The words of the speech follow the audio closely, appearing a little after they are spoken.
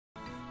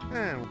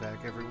And welcome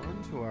back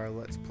everyone to our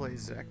Let's Play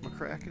Zak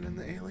McKracken and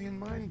the Alien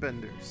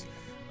Mindbenders.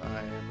 I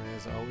am,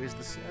 as always,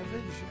 the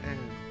Savage, and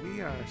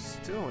we are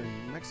still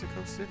in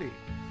Mexico City.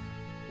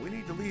 We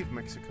need to leave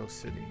Mexico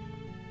City.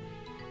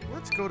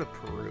 Let's go to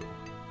Peru.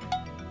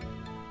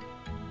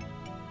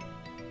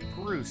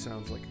 Peru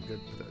sounds like a good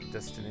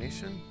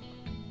destination.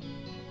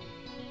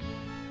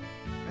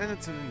 And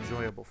it's an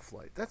enjoyable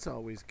flight. That's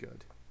always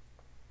good.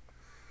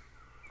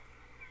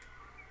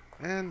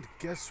 And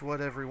guess what,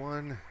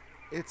 everyone?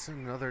 It's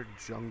another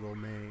jungle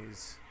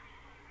maze.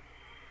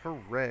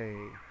 Hooray.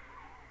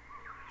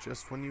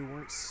 Just when you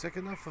weren't sick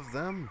enough of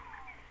them.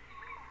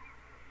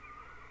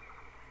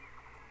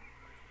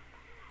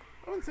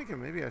 I've been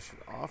thinking maybe I should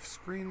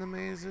off-screen the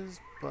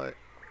mazes, but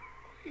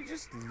you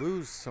just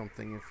lose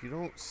something if you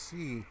don't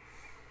see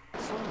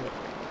some of the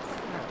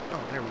crap.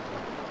 Oh, there we go.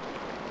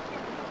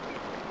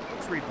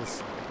 Let's read this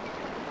sign.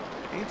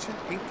 Ancient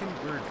Incan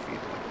bird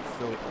feeder.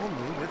 Fill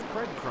only with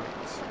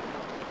breadcrumbs.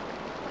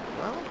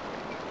 Well,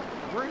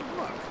 we're in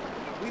luck.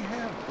 We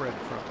have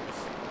breadcrumbs.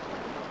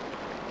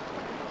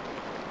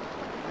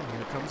 And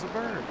here comes a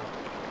bird.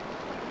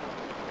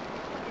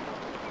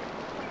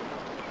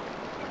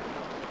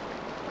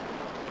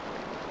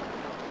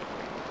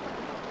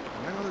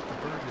 Now that the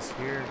bird is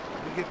here,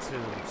 we get to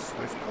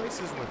switch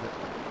places with it.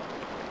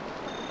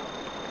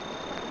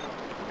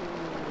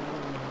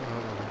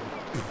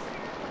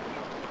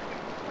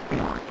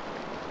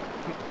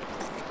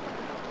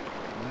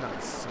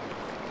 Nice sound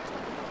effect.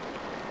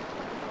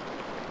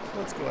 So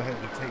let's go ahead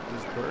and take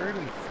this bird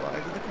and fly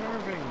to the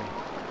carving.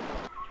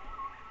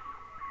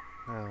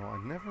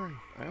 Now,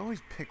 I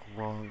always pick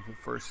wrong the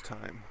first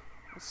time.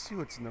 Let's see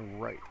what's in the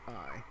right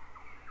eye.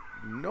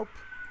 Nope.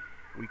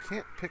 We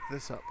can't pick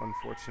this up,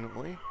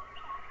 unfortunately,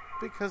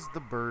 because the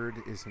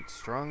bird isn't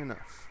strong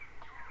enough.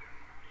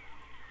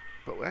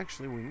 But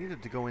actually, we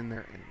needed to go in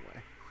there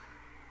anyway.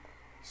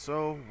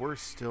 So, we're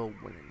still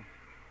winning.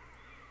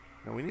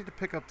 Now, we need to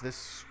pick up this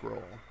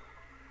scroll.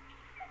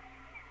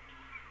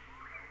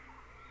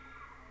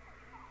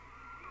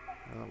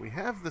 Now that we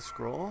have the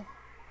scroll,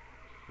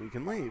 we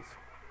can leave.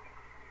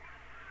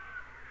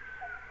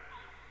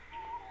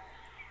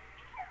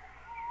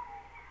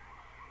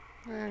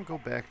 And go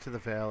back to the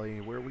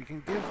valley where we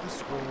can give the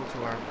scroll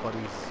to our buddy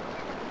Zak.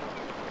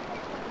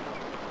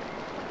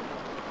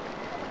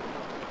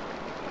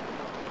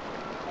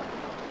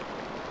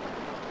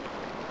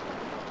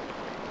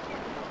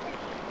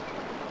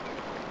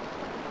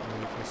 And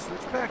we can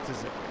switch back to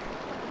Zak.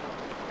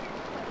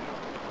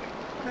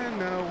 And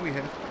now we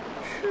have...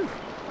 Phew!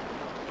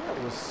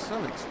 That was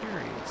some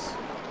experience.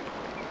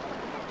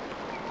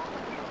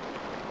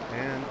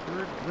 And the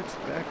bird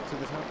glitched back to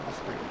the top of the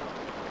screen.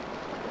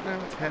 But now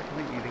it's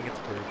happily eating its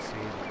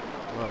birdseed.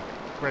 Well,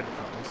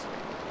 breadcrumbs.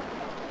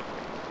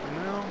 And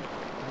now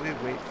we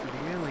wait for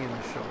the alien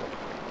to show up.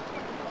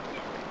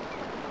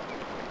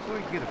 So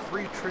we can get a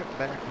free trip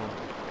back home.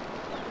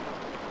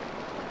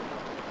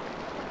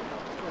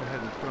 Let's go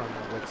ahead and put on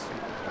our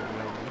wetsuit while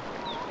we're waiting.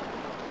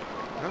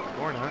 Nope,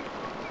 or not.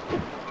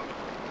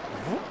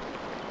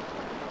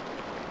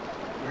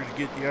 Where'd you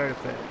get the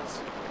artifacts?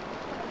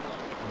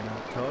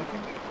 Not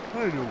talking? I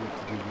know what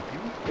to do with you.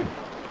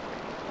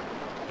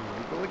 Here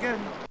we go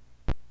again.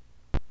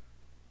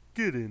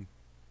 Get in.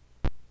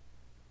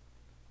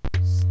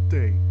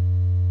 Stay.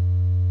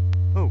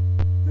 Oh,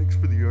 thanks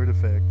for the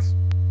artifacts.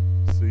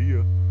 See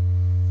ya.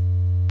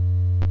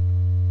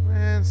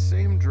 And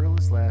same drill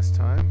as last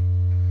time.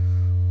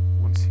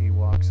 Once he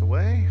walks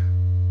away,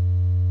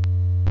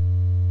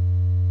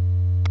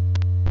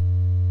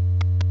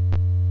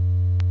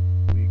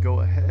 we go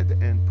ahead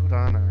and put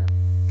on our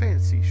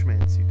fancy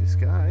schmancy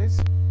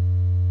disguise.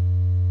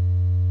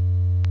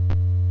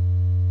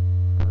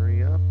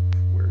 Hurry up.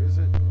 Where is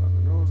it? Put on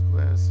the nose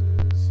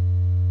glasses.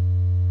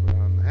 Put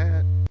on the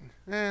hat.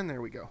 And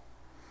there we go.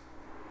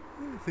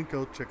 I think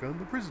I'll check on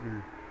the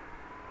prisoner.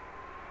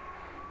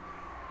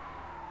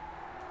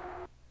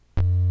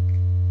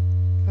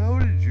 How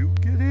did you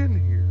get in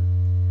here?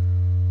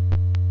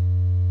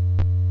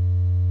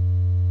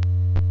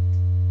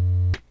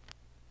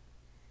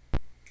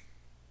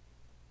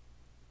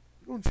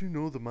 Don't you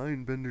know the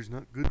Mindbender's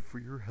not good for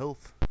your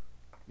health?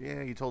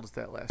 Yeah, you told us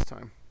that last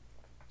time.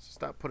 So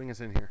stop putting us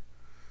in here.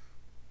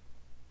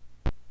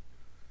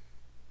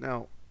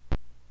 Now,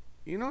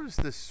 you notice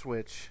this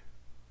switch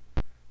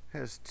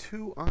has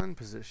two on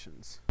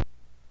positions.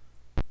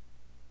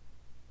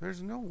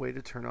 There's no way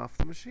to turn off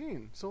the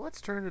machine, so let's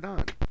turn it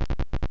on.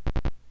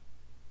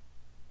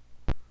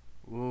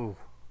 Ooh,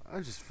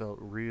 I just felt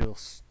real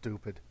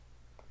stupid.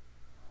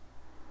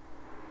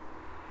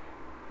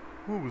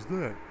 What was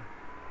that?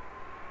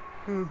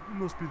 It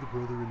must be the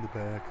brother in the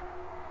back.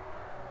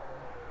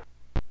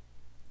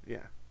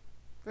 Yeah,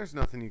 there's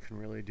nothing you can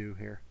really do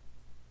here.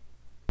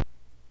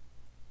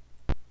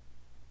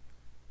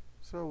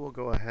 So we'll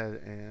go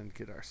ahead and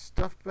get our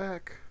stuff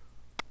back.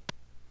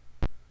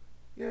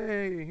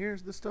 Yay,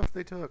 here's the stuff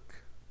they took.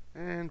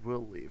 And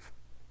we'll leave.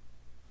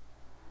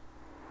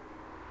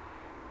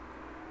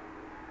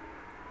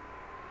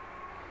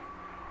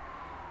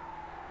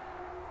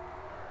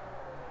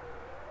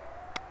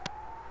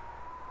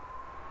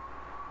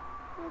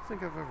 don't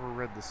think I've ever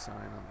read the sign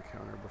on the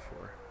counter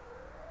before.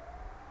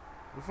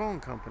 The phone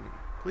company.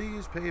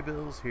 Please pay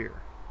bills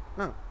here.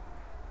 Oh.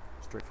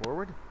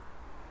 Straightforward.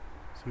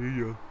 See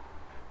ya.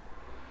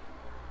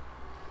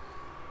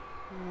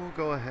 We'll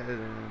go ahead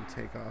and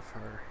take off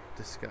our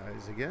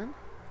disguise again.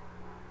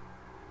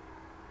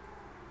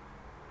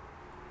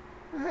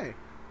 Hey,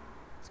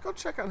 let's go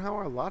check on how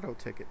our lotto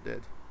ticket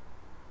did.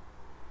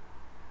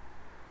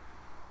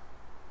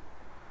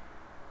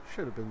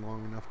 Should have been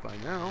long enough by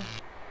now.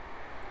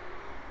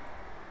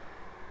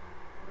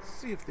 Let's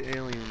see if the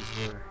aliens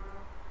were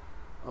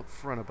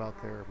upfront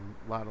about their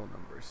lotto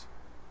numbers.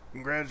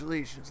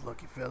 Congratulations,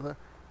 lucky fella.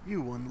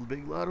 You won the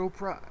big lotto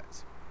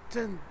prize.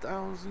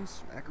 10,000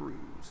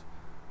 smackaroos.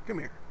 Come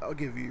here, I'll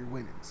give you your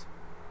winnings.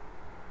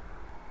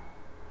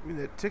 Give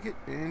me that ticket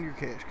and your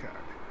cash card.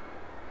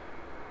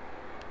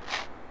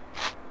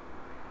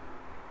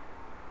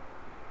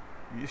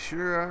 You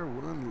sure are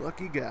one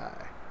lucky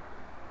guy.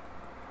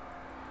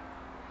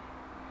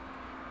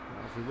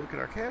 Now, if we look at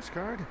our cash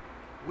card,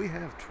 we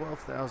have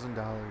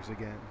 $12,000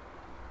 again.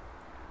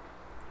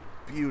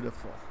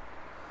 Beautiful.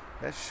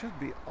 That should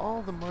be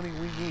all the money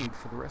we need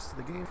for the rest of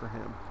the game for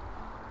him.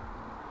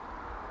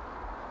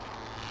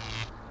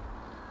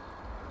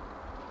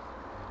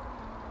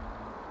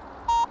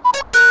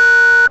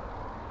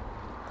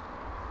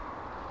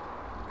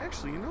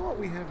 Actually, you know what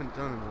we haven't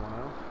done in a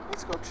while?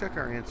 Let's go check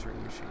our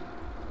answering machine.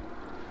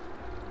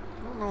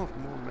 I don't know if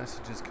more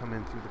messages come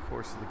in through the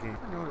course of the game.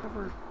 I've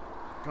never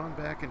gone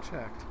back and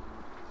checked.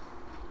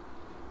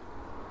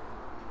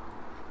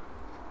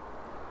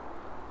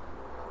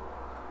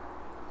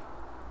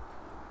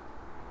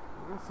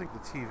 I don't think the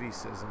TV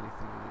says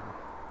anything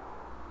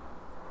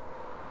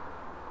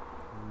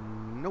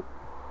new. Nope.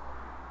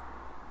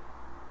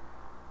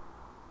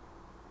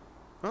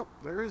 Oh,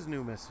 there is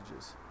new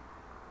messages.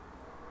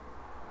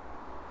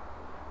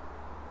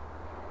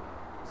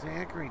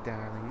 Zachary,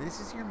 darling, this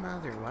is your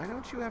mother. Why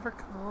don't you ever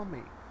call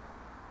me?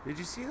 Did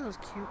you see those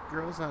cute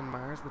girls on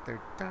Mars with their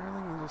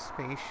darling little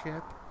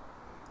spaceship?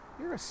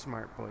 You're a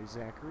smart boy,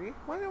 Zachary.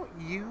 Why don't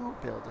you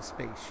build a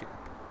spaceship?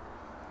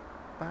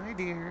 Bye,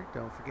 dear.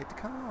 Don't forget to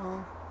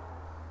call.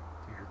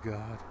 Dear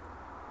God.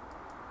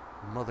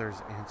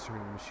 Mother's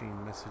answering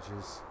machine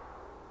messages.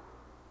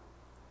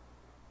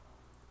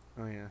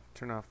 Oh yeah,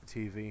 turn off the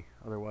TV.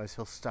 Otherwise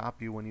he'll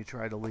stop you when you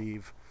try to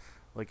leave.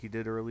 Like he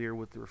did earlier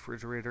with the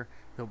refrigerator.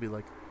 He'll be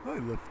like, I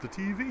left the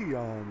TV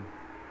on.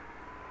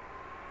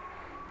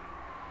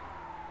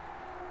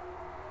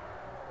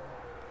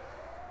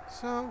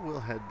 So we'll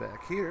head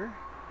back here.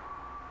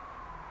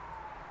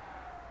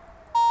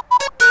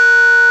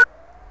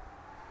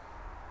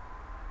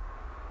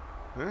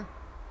 Huh?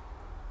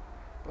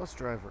 Bus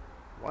driver,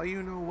 why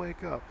you no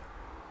wake up?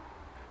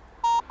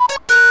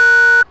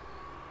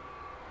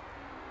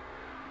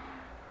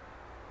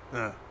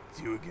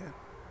 It's you again.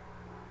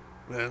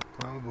 Well,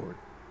 climb aboard.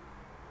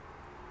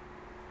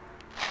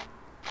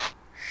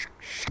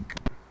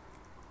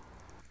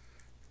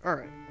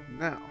 Alright,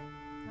 now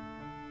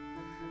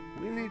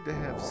we need to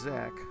have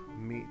Zach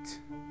meet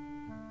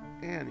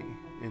Annie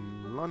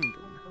in London.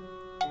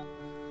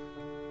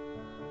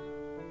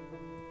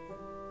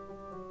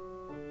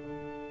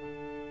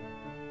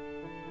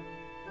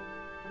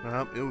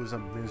 It was a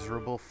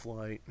miserable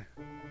flight.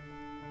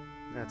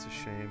 That's a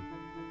shame.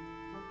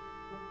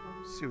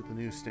 Let's see what the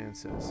newsstand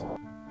says.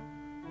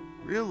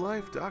 Real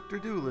life Dr.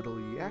 Dolittle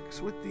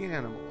yaks with the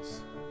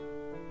animals.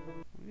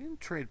 We didn't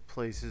trade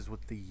places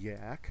with the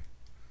yak.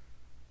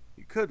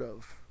 You could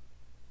have,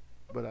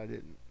 but I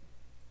didn't.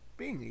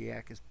 Being a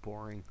yak is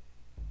boring.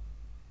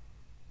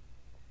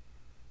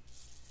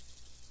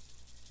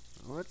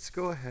 Let's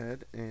go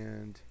ahead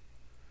and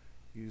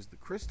use the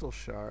crystal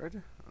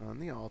shard on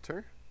the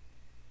altar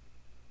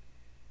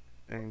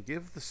and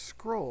give the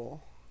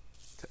scroll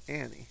to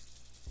Annie,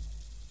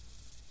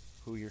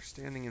 who you're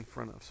standing in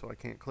front of, so I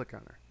can't click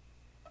on her.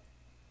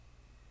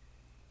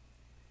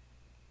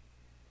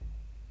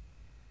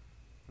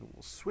 And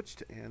we'll switch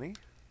to Annie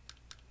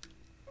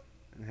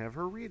and have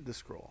her read the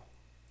scroll.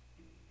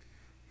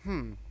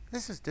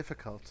 This is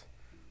difficult.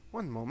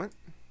 One moment.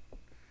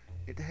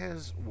 It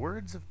has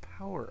words of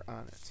power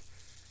on it.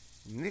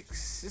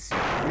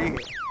 Nixissia.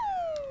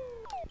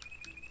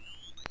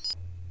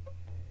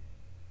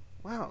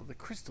 Wow, the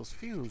crystal's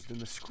fused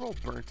and the scroll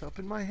burnt up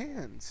in my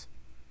hands.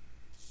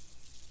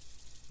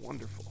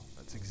 Wonderful.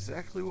 That's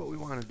exactly what we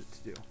wanted it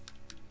to do.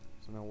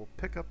 So now we'll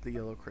pick up the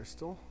yellow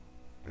crystal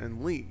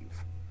and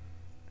leave.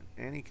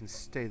 And Annie can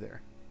stay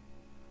there.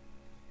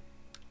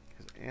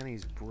 Because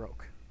Annie's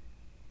broke.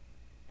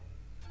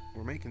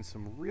 We're making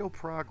some real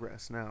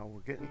progress now. We're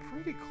getting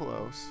pretty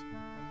close.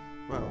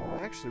 Well,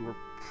 actually, we're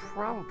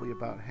probably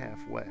about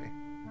halfway.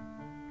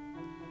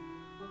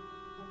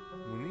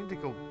 We need to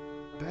go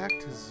back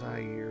to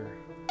Zaire.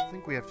 I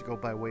think we have to go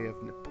by way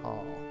of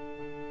Nepal.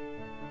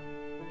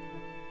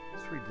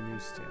 Let's read the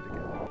newsstand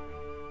again.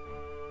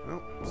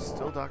 Nope,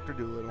 still Dr.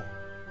 Dolittle.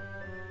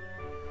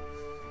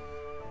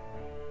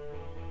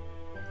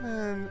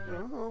 And,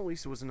 well, at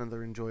least it was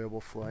another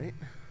enjoyable flight.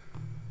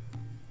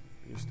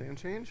 Newsstand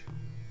change?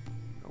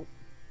 Nope.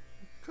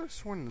 could have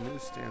sworn the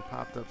newsstand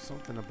popped up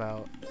something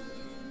about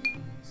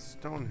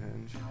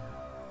Stonehenge.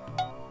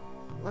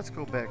 Let's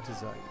go back to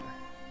Zak.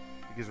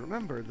 Because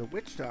remember, the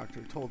witch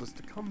doctor told us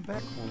to come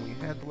back when we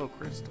had the low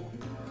crystal.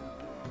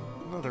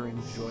 Another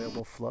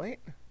enjoyable flight.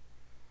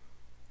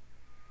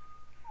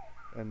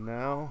 And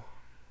now,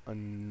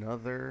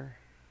 another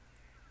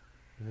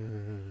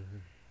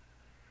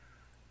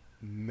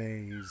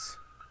maze.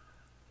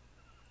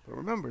 But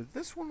remember,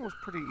 this one was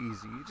pretty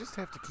easy. You just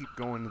have to keep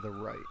going to the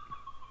right.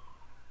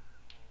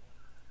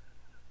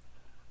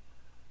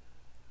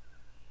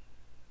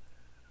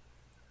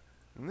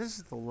 And this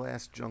is the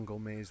last jungle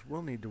maze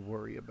we'll need to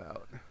worry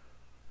about.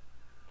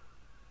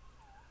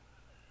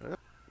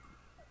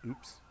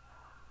 Oops.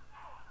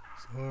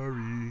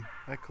 Sorry.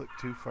 I clicked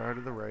too far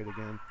to the right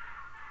again.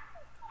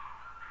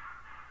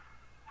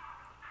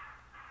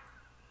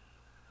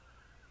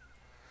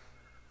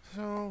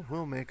 So,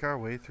 we'll make our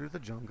way through the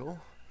jungle.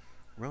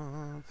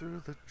 Run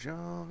through the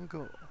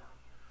jungle.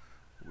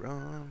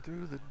 Run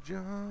through the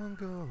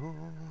jungle.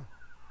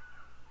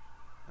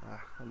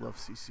 Ah, I love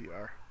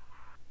CCR.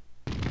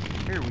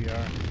 Here we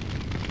are.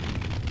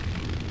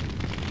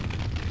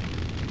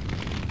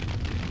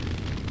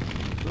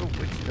 The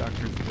witch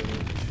doctor's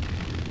village.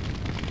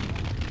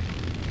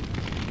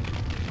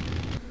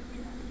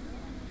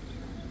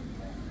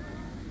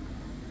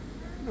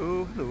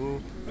 Hello,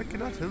 hello. I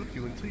cannot help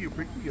you until you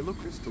bring the yellow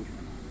crystal.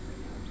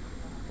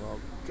 Well,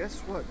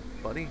 guess what,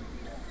 buddy?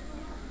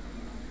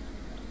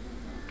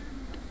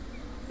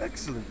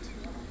 Excellent.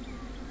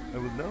 I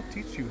will now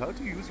teach you how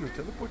to use your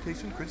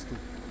teleportation crystal.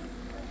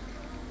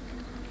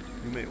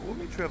 You may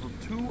only travel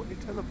to a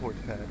teleport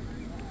pad.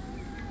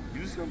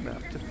 Use your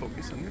map to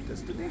focus on your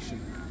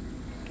destination.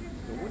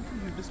 No one can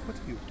do this but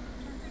you.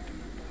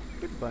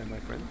 Goodbye, my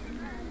friend.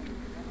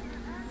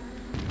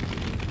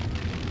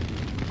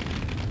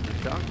 The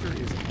doctor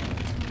is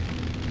out.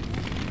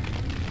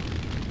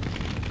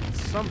 And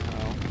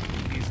somehow,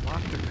 he's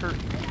locked a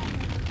curtain.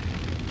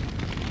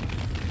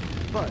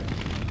 But,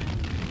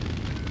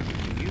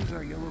 we can use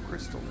our yellow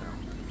crystal now.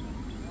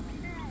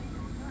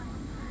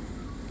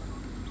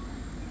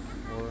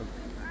 Or we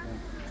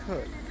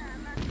could.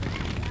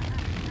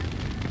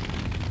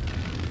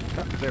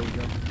 Ah, there we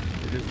go.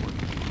 It is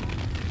working.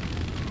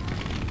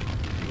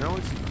 No,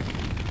 it's not.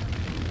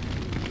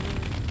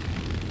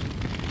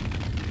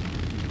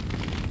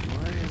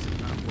 Why is it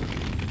not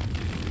working?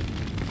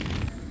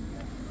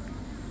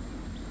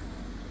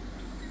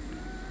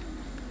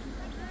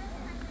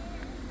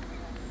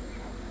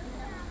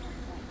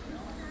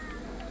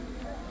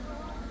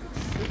 It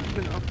should have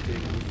been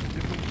updated with the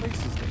different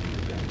places that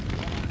we've been.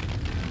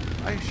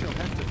 I shall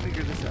have to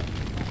figure this out.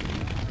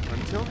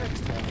 Until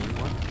next time,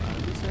 everyone,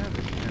 I'm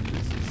Savage, and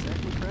this is Zak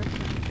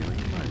McKracken, Killing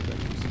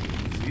Mindbenders.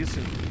 See you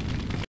soon.